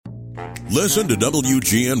Listen to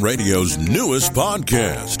WGN Radio's newest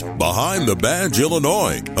podcast, Behind the Badge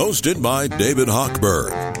Illinois, hosted by David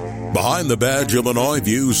Hochberg. Behind the Badge Illinois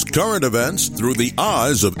views current events through the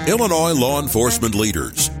eyes of Illinois law enforcement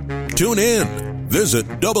leaders. Tune in. Visit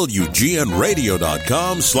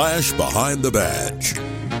WGNRadio.com/Behind the Badge.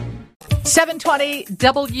 720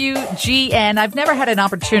 WGN. I've never had an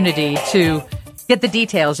opportunity to get the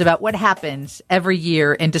details about what happens every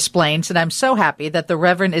year in Des Plaines, and I'm so happy that the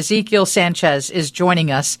Reverend Ezekiel Sanchez is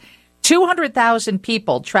joining us. 200,000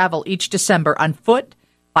 people travel each December on foot,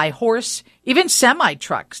 by horse, even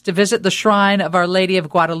semi-trucks to visit the shrine of Our Lady of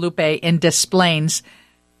Guadalupe in Des Plaines.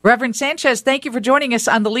 Reverend Sanchez, thank you for joining us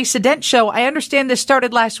on the Lisa Dent Show. I understand this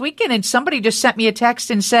started last weekend, and somebody just sent me a text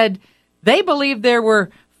and said they believe there were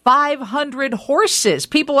 500 horses,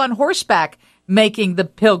 people on horseback, making the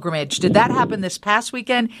pilgrimage. Did that happen this past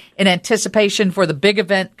weekend in anticipation for the big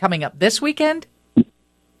event coming up this weekend?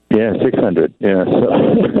 Yeah, 600. Yeah, so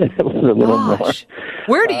it was a little more.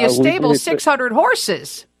 Where do you stable 600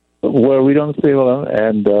 horses? Well, we don't stable them,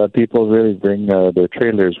 and people really bring their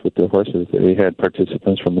trailers with their horses. We had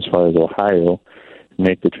participants from as far as Ohio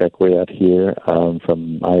make the trek way out here,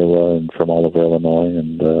 from Iowa and from all over Illinois,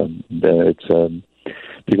 and it's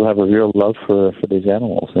people have a real love for these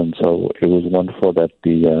animals, and so it was wonderful that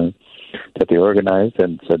they organized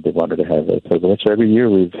and said they wanted to have a pilgrimage. So every year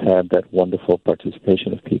we've had that wonderful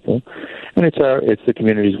participation of people, and it's the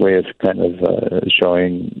community's way of kind of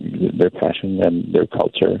showing their passion and their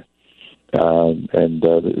culture, and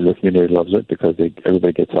the community loves it because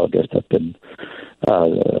everybody gets all dressed up in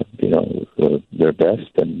their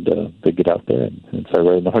best, and they get out there and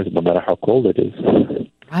celebrate the horse, no matter how cold it is.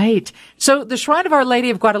 Right. So the Shrine of Our Lady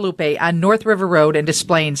of Guadalupe on North River Road in Des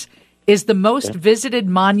Plaines is the most visited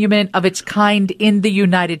monument of its kind in the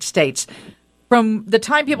United States. From the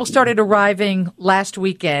time people started arriving last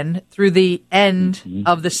weekend through the end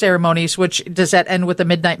of the ceremonies, which does that end with the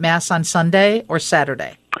midnight mass on Sunday or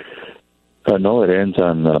Saturday? No, it ends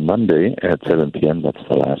on Monday at 7 p.m. That's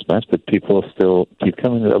the last mass, but people still keep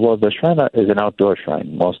coming. Well, the shrine is an outdoor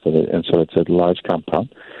shrine, most of it, and so it's a large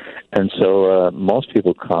compound. And so most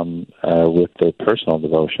people come with their personal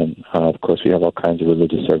devotion. Of course, we have all kinds of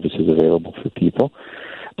religious services available for people.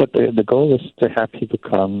 But the goal is to have people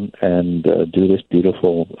come and do this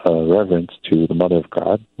beautiful reverence to the Mother of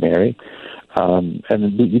God, Mary. And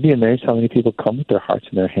you'd be amazed how many people come with their hearts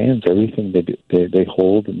in their hands, everything they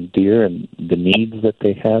hold and dear, and the needs that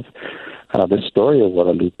they have. The story of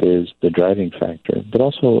Guadalupe is the driving factor, but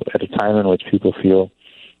also at a time in which people feel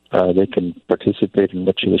they can participate in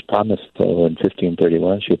what she was promised. So in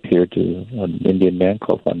 1531, she appeared to an Indian man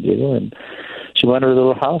called Juan Diego, and she wanted a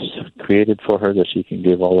little house created for her that she can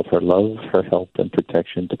give all of her love, her help, and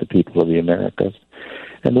protection to the people of the Americas.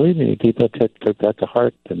 And believe me, people took that to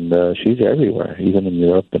heart, and she's everywhere, even in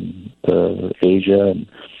Europe and Asia. And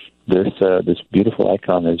this beautiful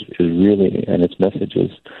icon is really, and its message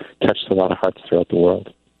has touched a lot of hearts throughout the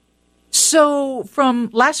world. So from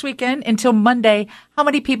last weekend until Monday, how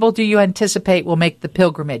many people do you anticipate will make the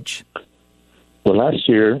pilgrimage? Well, last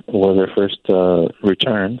year was our first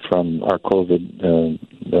return from our COVID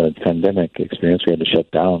pandemic experience. We had to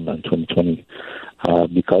shut down in 2020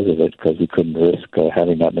 because of it, because we couldn't risk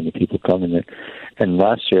having that many people coming. And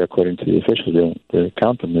last year, according to the officials, they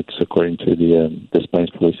count them. It's according to the Des Plaines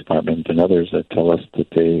Police Department and others that tell us that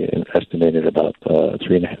they estimated about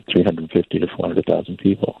 350 to 400,000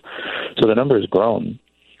 people. So the number has grown.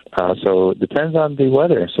 So it depends on the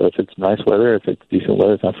weather. So if it's nice weather, if it's decent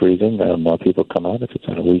weather, it's not freezing, more people come out. If it's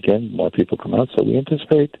on a weekend, more people come out. So we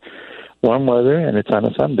anticipate warm weather, and it's on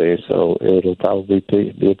a Sunday, so it'll probably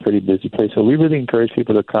be a pretty busy place. So we really encourage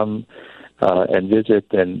people to come and visit,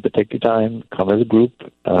 and to take your time, come as a group,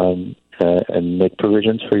 and make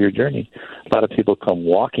provisions for your journey. A lot of people come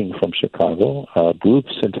walking from Chicago.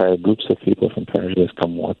 Entire groups of people from Paris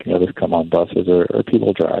come walking. Others come on buses, or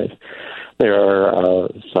people drive. There are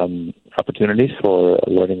some opportunities for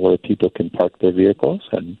learning where people can park their vehicles,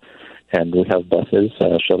 and we have buses,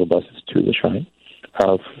 shuttle buses to the shrine.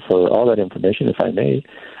 For all that information, if I may,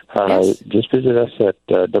 yes, just visit us at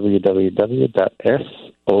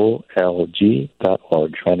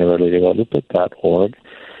www.solg.org, shrineofourladyguadalupe.org,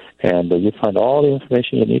 and you'll find all the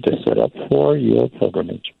information you need to set up for your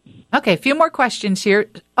pilgrimage. Okay, a few more questions here.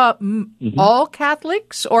 All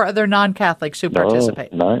Catholics, or are there non-Catholics who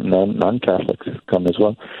participate? No, non-Catholics come as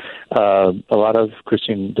well. A lot of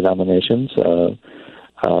Christian denominations have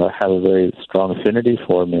a very strong affinity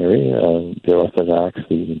for Mary, the Orthodox,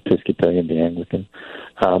 the Episcopalian, the Anglican,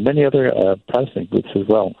 many other Protestant groups as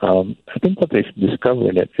well. I think what they've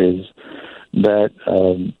discovered in it is that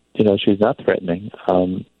she's not threatening,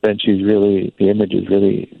 then the image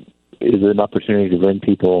is an opportunity to bring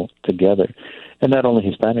people together. And not only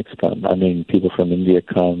Hispanics come. I mean, people from India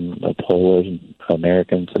come, Polish,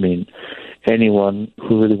 Americans. I mean, anyone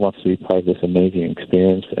who really wants to be part of this amazing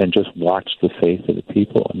experience and just watch the face of the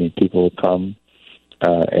people. I mean, people come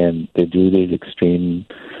and they do these extreme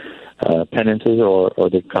penances, or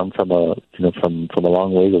they come from a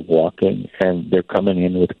long ways of walking, and they're coming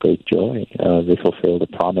in with great joy. They fulfill the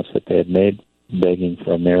promise that they had made, begging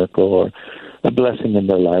for a miracle or a blessing in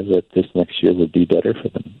their lives that this next year would be better for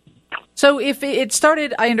them. So if it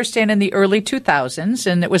started, I understand, in the early 2000s,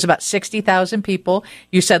 and it was about 60,000 people.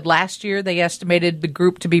 You said last year they estimated the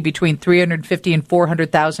group to be between 350 and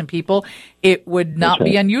 400,000 people. It would not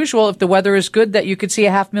be unusual if the weather is good that you could see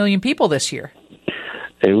 500,000 people this year.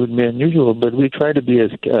 It would be unusual, but we try to be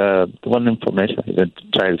one information I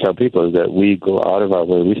try to tell people is that we go out of our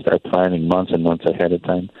way. We start planning months and months ahead of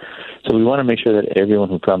time. So we want to make sure that everyone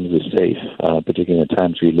who comes is safe, particularly in the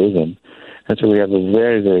times we live in. And so we have a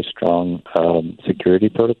very, very strong security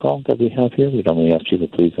protocol that we have here. We don't really ask people,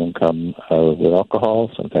 please don't come with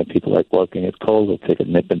alcohol. Sometimes people like walking it's cold. We'll take a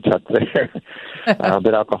nip and tuck there.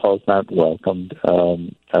 But alcohol is not welcomed.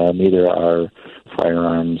 Neither are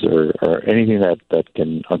firearms or anything that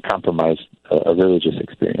can compromise a religious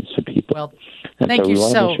experience to people. Well, and thank you. We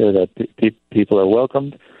want to make sure that people are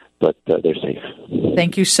welcomed, but they're safe.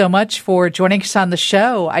 Thank you so much for joining us on the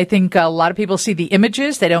show. I think a lot of people see the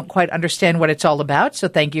images. They don't quite understand what it's all about. So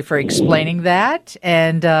thank you for explaining that.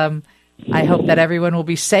 And I hope that everyone will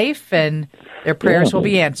be safe and their prayers will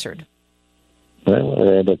be answered.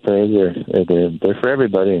 Well, the prayers they're for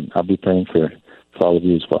everybody, and I'll be praying for all of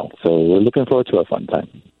you as well. So we're looking forward to a fun time.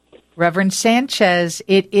 Reverend Sanchez,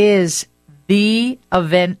 it is the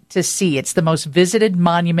event to see. It's the most visited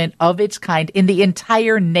monument of its kind in the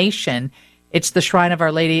entire nation. It's the Shrine of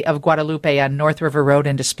Our Lady of Guadalupe on North River Road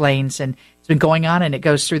in Des Plaines, and it's been going on, and it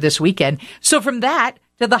goes through this weekend. So from that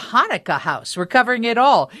to the Hanukkah house, we're covering it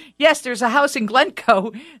all. Yes, there's a house in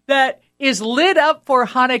Glencoe that is lit up for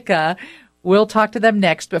Hanukkah. We'll talk to them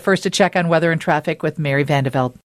next, but first a check on weather and traffic with Mary Vandeveld.